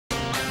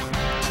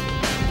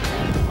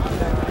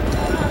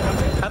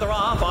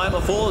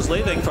Fool is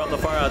leaving from the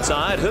far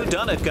outside. Who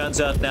Done It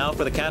guns out now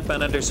for the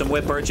Catman under some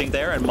whip urging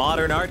there, and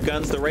Modern Art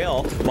guns the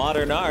rail.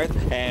 Modern Art,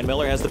 and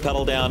Miller has the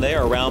pedal down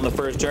there around the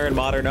first turn.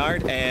 Modern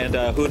Art and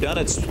Who Done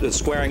It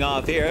squaring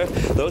off here.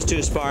 Those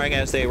two sparring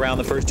as they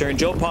round the first turn.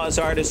 Joe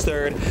Pausart is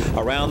third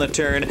around the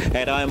turn,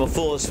 and I Am a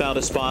Fool has found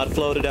a spot,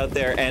 floated out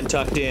there and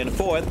tucked in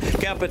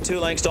fourth. Gap at 2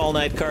 lengths to All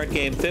Night Card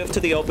Game fifth to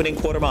the opening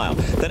quarter mile.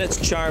 Then it's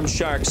Charm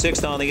Shark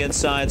sixth on the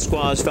inside.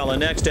 Squaws Fella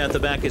next. At the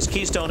back is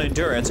Keystone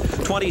Endurance.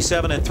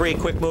 27-3.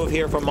 Quick move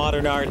here from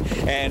Modern Art,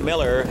 and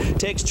Miller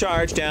takes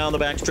charge down the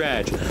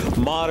backstretch.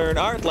 Modern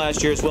Art,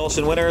 last year's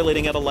Wilson winner,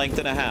 leading at a length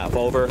and a half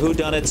over Who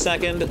Done It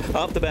second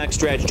up the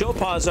backstretch. Joe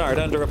Pausart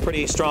under a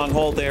pretty strong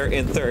hold there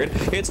in third.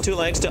 It's 2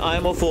 lengths to I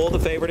Am a Fool. The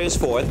favorite is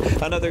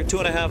fourth. Another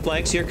 2.5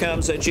 lengths. Here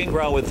comes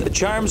Jingra with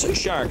Charms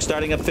Shark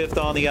starting at fifth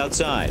on the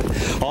outside.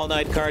 All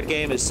Night Card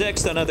Game is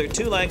sixth. Another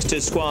 2 lengths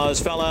to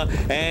Squaws Fella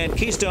and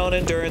Keystone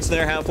Endurance.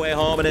 They're halfway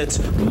home, and it's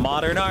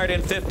Modern Art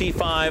in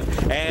 55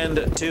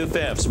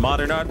 2/5.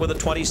 Modern Art with a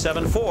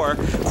 27-4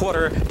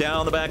 quarter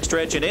down the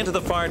backstretch and into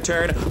the far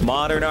turn.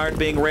 Modern Art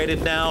being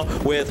rated now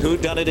with Who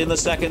Done It in the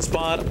second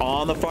spot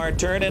on the far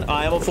turn, and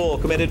I Am a Fool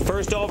committed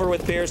first over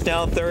with Pierce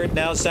down third,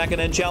 now second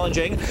and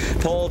challenging.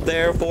 Pulled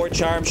there for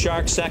Charm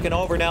Shark, second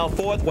over, now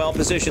fourth, well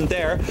positioned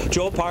there.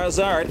 Joe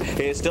Pausart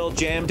is still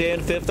jammed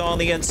in fifth on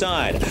the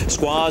inside.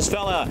 Squaws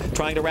Fella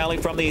trying to rally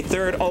from the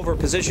third over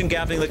position,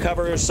 gapping the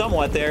cover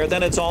somewhat there.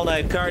 Then it's All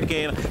Night Card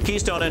Game.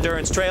 Keystone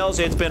Endurance trails.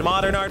 It's been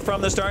Modern Art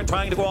from the start,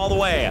 trying to go all the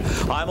way.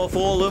 I'm a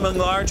Fool looming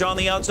large on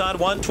the outside,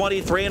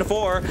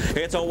 123-4.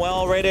 It's a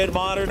well-rated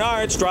Modern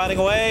Art striding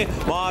away.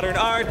 Modern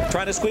Art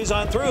trying to squeeze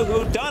on through.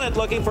 Who Done It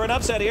looking for an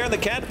upset here, and the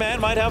Catman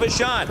might have a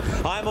shot.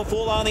 I'm a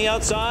Fool on the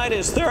outside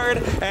is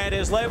third and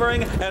is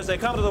laboring as they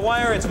come to the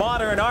wire. It's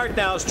Modern Art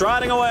now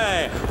striding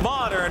away.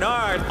 Modern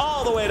Art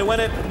all the way to win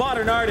it.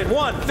 Modern Art in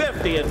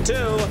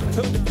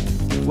 150-2.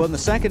 Well, in the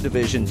second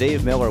division,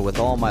 Dave Miller with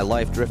All My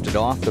Life drifted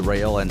off the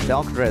rail, and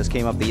Falcatraz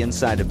came up the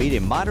inside to beat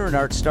him. Modern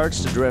Art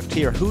starts to drift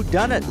here. Who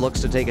Done It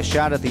looks to take a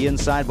shot at the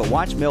inside, but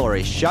watch Miller.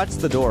 He shuts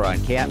the door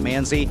on Cat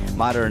Manzi.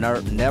 Modern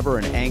Art never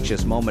an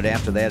anxious moment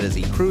after that as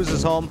he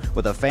cruises home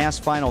with a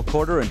fast final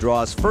quarter and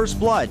draws first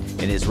blood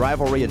in his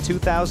rivalry in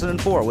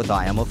 2004 with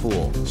I Am a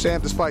Fool.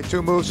 Sam, despite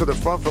 2 moves to the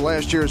front for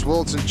last year's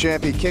Wilson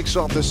champ, he kicks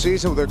off the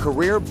season with a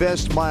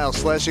career-best mile,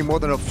 slashing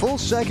more than a full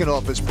second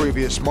off his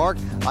previous mark.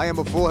 I Am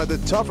a Fool had the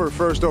tougher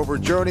first over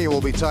journey and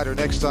will be tighter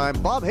next time.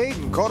 Bob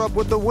Hayden caught up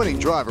with the winning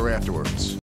driver afterwards.